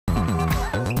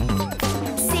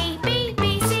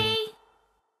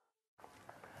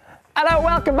Hello,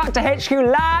 welcome back to HQ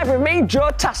Live with me,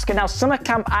 Joe Tasker. Now, Summer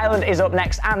Camp Island is up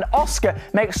next, and Oscar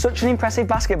makes such an impressive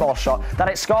basketball shot that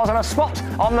it scores on a spot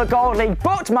on the Gold League.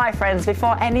 But, my friends,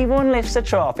 before anyone lifts a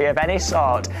trophy of any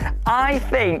sort, I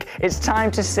think it's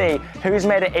time to see who's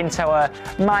made it into a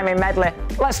miming medley.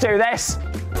 Let's do this.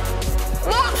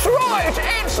 That's right,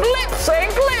 it's lip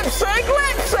sync, lip sync,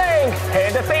 lip sync.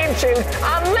 Hear the theme tune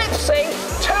and lip sync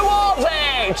towards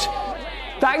it.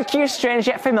 Thank you, strange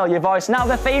yet familiar voice. Now,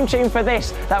 the theme tune for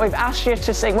this that we've asked you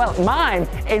to sing, well, mine,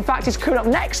 in fact, is coming up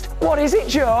next. What is it,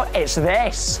 Joe? It's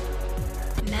this.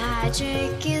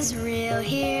 Magic is real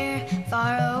here,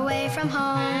 far away from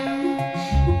home.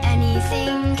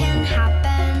 Anything can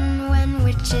happen when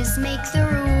witches make the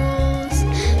rules.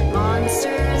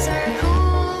 Monsters are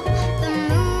cool, the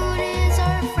moon is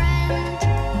our friend.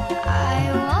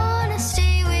 I wanna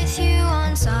stay with you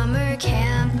on Summer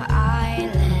Camp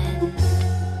Island.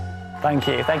 Thank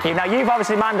you, thank you. Now, you've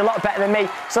obviously mimed a lot better than me,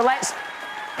 so let's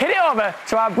hit it over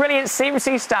to our brilliant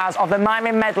CMC stars of the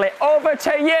miming medley. Over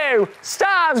to you.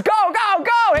 Stars, go, go,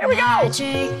 go. Here we go.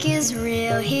 Magic is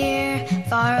real here,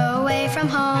 far away from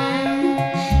home.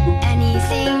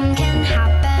 Anything can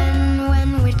happen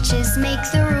when witches make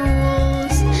the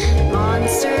rules.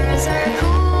 Monsters are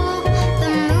cool, the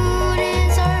moon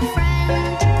is our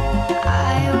friend.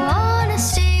 I wanna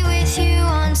stay with you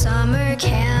on Summer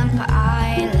Camp Island.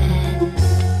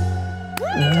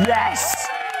 Yes,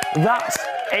 that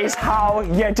is how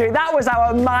you do. That was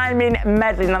our miming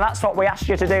medley. Now, that's what we asked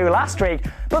you to do last week.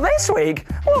 But this week,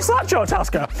 what's that, Joe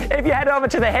Tasker? If you head over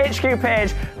to the HQ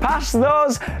page, past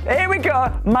those, here we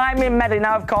go, miming medley.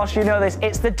 Now, of course, you know this.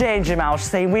 It's the Danger Mouse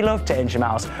theme. We love Danger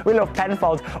Mouse. We love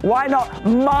Penfold. Why not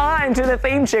mime to the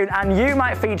theme tune? And you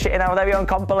might feature in our very own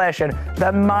compilation,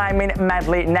 the miming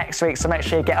medley, next week. So make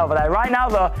sure you get over there. Right now,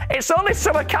 though, it's only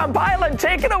Summer Camp Island.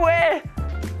 Take it away.